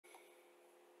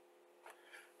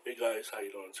Hey guys, how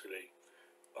you doing today?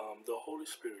 The Holy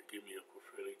Spirit gave me a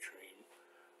prophetic dream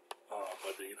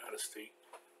about the United States.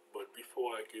 But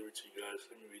before I give it to you guys,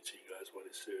 let me read to you guys what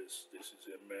it says. This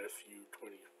is in Matthew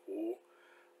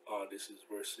 24. This is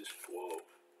verses 12.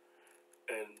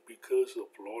 And because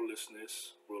of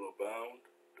lawlessness will abound,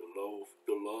 the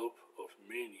love of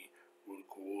many will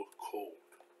grow cold.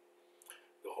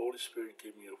 The Holy Spirit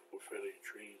gave me a prophetic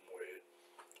dream where,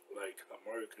 like,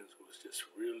 Americans was just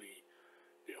really,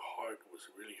 their heart was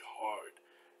really hard,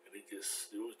 and they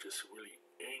was just really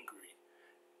angry.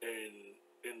 And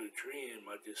in the dream,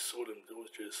 I just saw them. It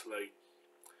was just like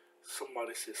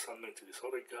somebody said something to this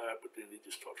other guy, but then they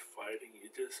just start fighting.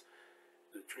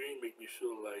 The dream made me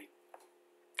feel like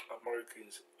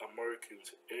Americans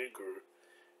anger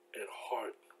and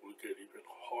heart will get even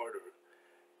harder,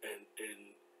 and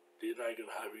they're not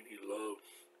gonna have any love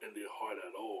in their heart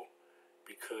at all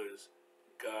because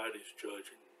God is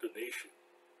judging the nation.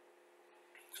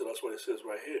 So that's what it says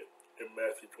right here in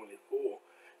Matthew 24.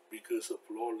 Because of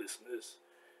lawlessness,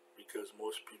 because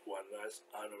most people are not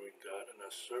honoring God and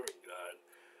not serving God,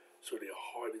 so their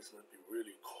heart is going to be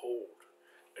really cold,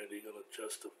 and they're going to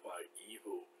justify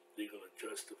evil. They're going to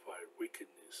justify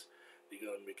wickedness. They're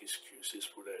going to make excuses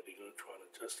for that. They're going to try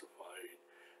to justify it.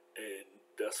 And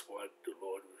that's what the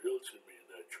Lord revealed to me in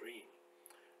that dream.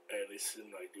 And it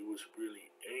seemed like they was really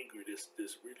angry. This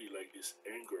really like this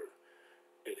anger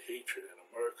and hatred in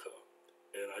America.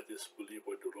 And I just believe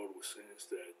what the Lord was saying is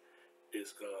that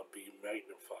it's gonna be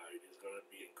magnified, it's gonna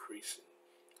be increasing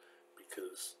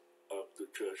because of the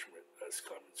judgment that's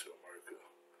coming to America.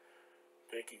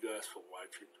 Thank you guys for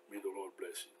watching. May the Lord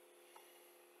bless you.